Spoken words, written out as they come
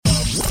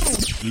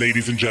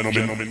Ladies and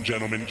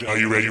gentlemen, are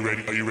you ready?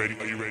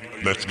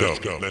 Let's go.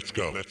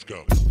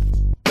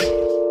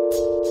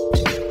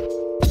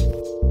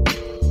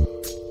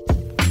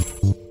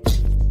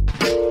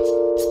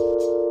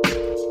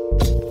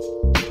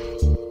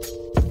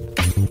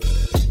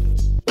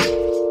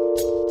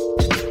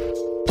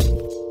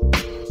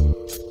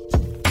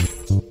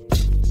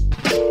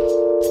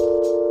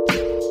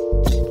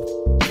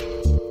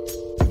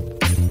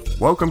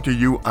 Welcome to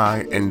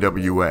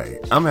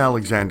UINWA. I'm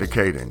Alexander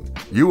Caden.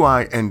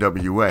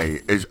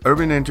 UINWA is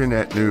urban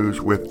internet news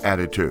with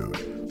attitude.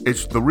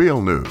 It's the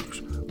real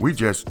news. We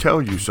just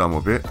tell you some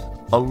of it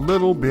a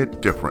little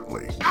bit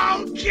differently.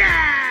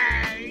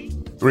 Okay!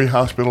 3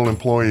 hospital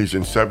employees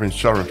and 7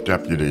 sheriff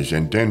deputies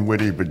in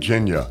Dinwiddie,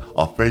 Virginia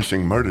are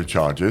facing murder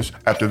charges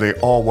after they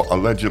all were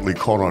allegedly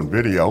caught on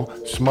video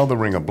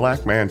smothering a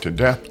black man to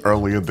death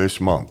earlier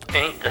this month.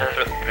 Ain't that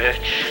a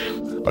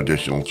bitch?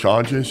 Additional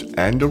charges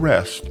and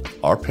arrests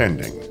are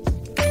pending.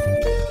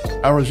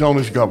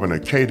 Arizona's Governor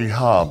Katie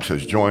Hobbs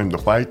has joined the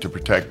fight to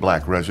protect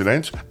black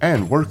residents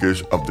and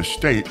workers of the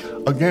state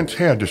against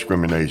hair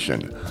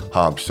discrimination.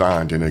 Hobbs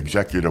signed an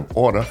executive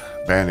order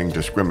banning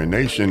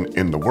discrimination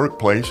in the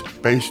workplace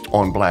based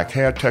on black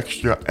hair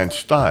texture and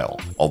style.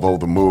 Although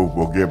the move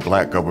will give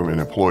black government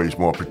employees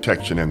more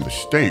protection in the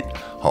state,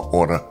 her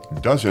order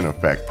doesn't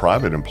affect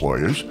private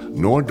employers,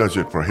 nor does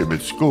it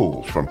prohibit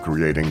schools from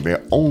creating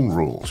their own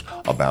rules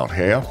about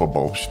hair for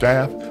both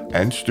staff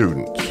and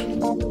students.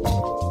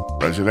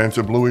 Residents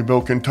of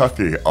Louisville,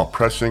 Kentucky are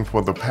pressing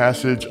for the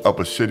passage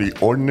of a city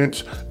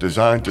ordinance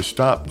designed to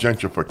stop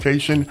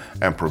gentrification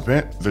and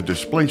prevent the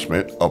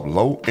displacement of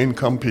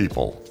low-income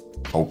people.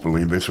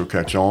 Hopefully this will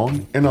catch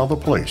on in other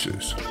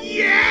places.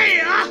 Yeah!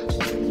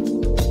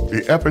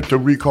 The effort to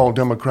recall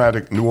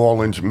Democratic New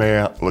Orleans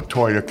Mayor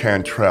LaToya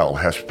Cantrell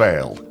has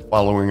failed,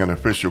 following an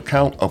official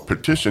count of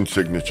petition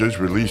signatures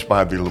released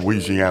by the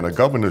Louisiana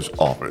Governor's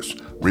Office.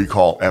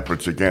 Recall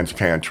efforts against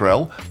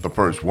Cantrell, the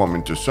first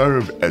woman to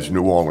serve as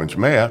New Orleans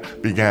mayor,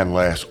 began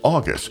last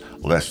August,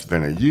 less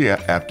than a year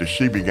after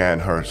she began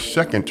her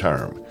second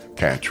term.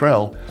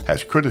 Cantrell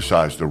has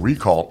criticized the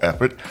recall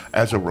effort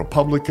as a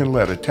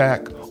Republican-led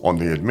attack on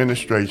the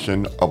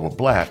administration of a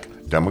black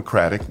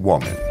Democratic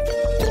woman.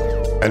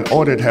 An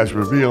audit has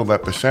revealed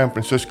that the San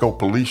Francisco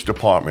Police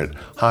Department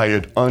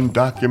hired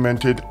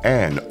undocumented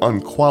and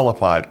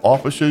unqualified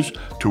officers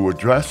to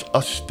address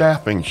a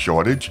staffing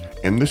shortage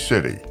in the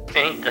city.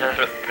 Ain't that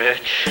a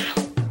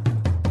bitch?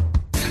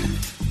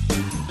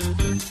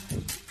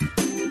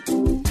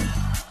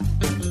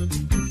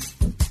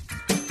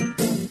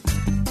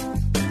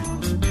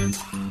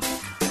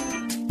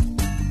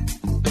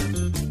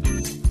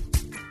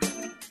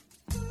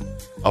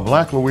 A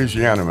black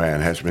Louisiana man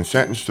has been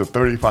sentenced to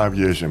 35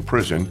 years in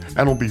prison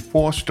and will be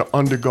forced to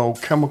undergo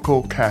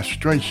chemical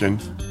castration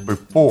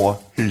before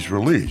he's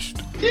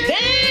released.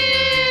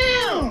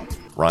 Damn!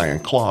 Ryan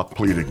Clark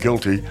pleaded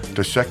guilty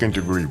to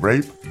second-degree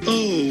rape,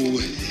 Oh,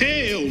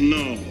 hell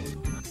no!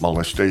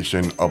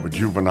 molestation of a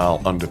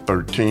juvenile under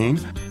 13,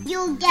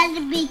 You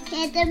gotta be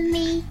kidding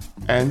me.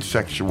 and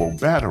sexual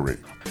battery.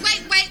 Wait.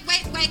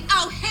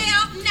 Oh,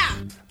 hell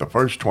no. The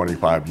first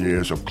 25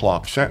 years of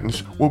Clark's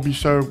sentence will be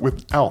served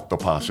without the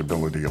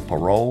possibility of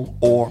parole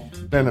or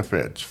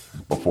benefits.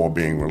 Before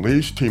being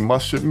released, he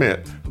must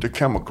submit to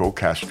chemical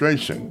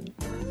castration.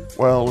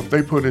 Well, if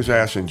they put his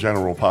ass in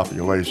general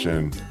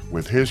population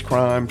with his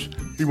crimes,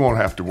 he won't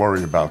have to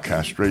worry about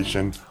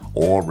castration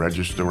or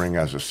registering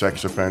as a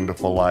sex offender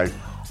for life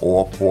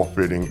or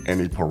forfeiting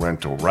any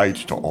parental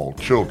rights to all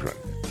children.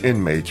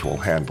 Inmates will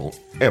handle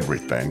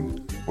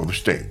everything for the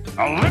state.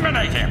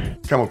 Eliminate him!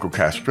 Chemical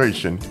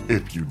castration,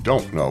 if you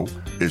don't know,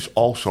 is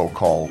also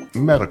called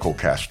medical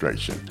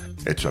castration.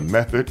 It's a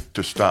method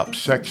to stop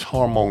sex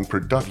hormone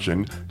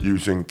production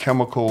using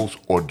chemicals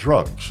or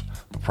drugs.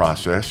 The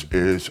process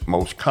is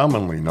most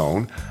commonly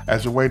known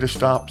as a way to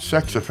stop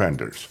sex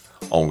offenders.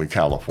 Only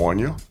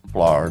California,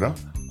 Florida,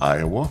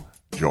 Iowa,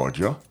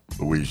 Georgia,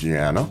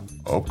 Louisiana,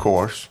 of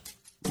course,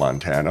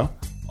 Montana,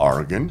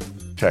 Oregon,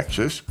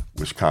 Texas,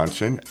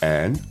 Wisconsin,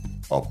 and,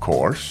 of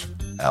course,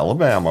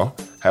 Alabama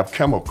have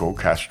chemical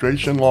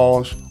castration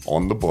laws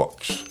on the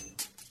books.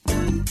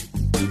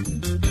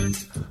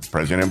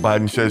 President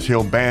Biden says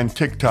he'll ban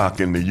TikTok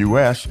in the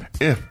U.S.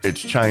 if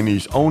its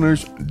Chinese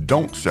owners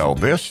don't sell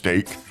their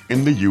stake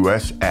in the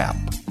U.S. app.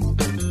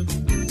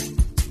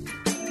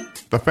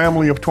 The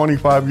family of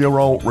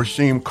 25-year-old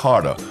Rasheem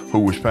Carter, who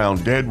was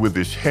found dead with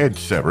his head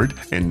severed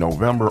in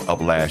November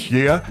of last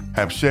year,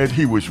 have said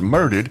he was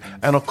murdered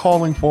and are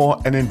calling for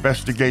an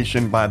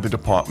investigation by the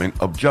Department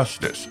of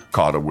Justice.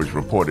 Carter was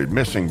reported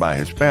missing by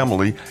his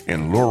family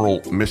in Laurel,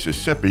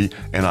 Mississippi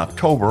in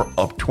October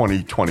of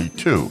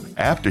 2022.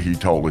 After he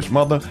told his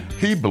mother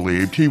he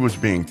believed he was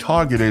being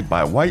targeted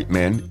by white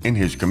men in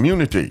his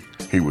community.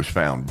 He was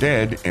found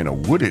dead in a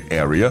wooded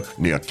area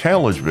near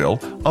Taylorsville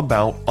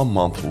about a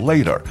month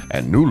later,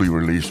 and newly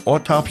released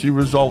autopsy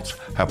results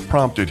have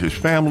prompted his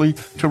family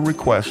to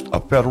request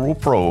a federal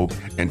probe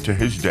into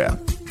his death.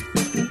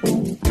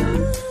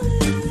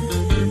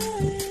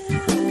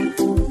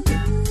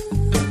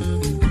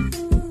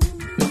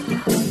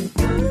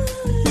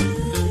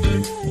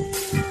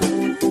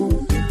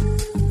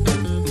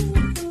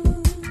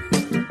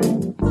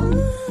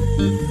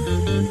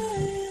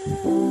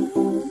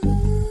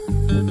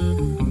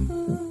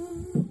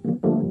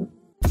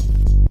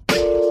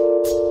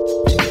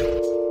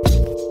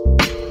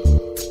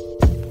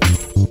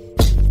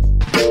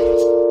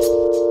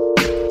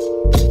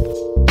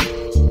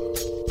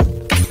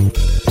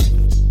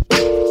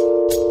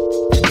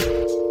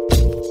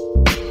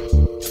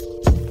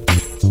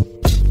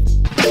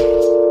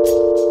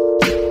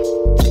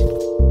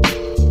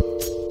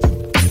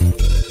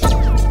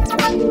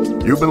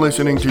 been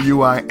listening to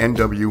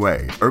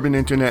UINWA, Urban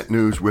Internet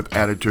News with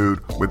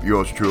Attitude, with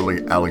yours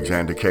truly,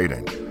 Alexander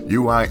Caden.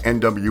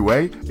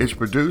 UINWA is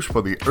produced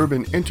for the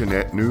Urban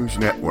Internet News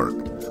Network.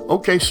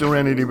 Okay,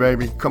 Serenity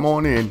baby, come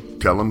on in.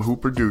 Tell them who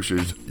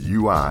produces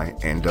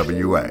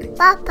UINWA.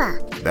 Papa.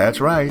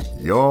 That's right,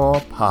 your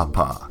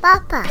papa.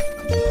 Papa.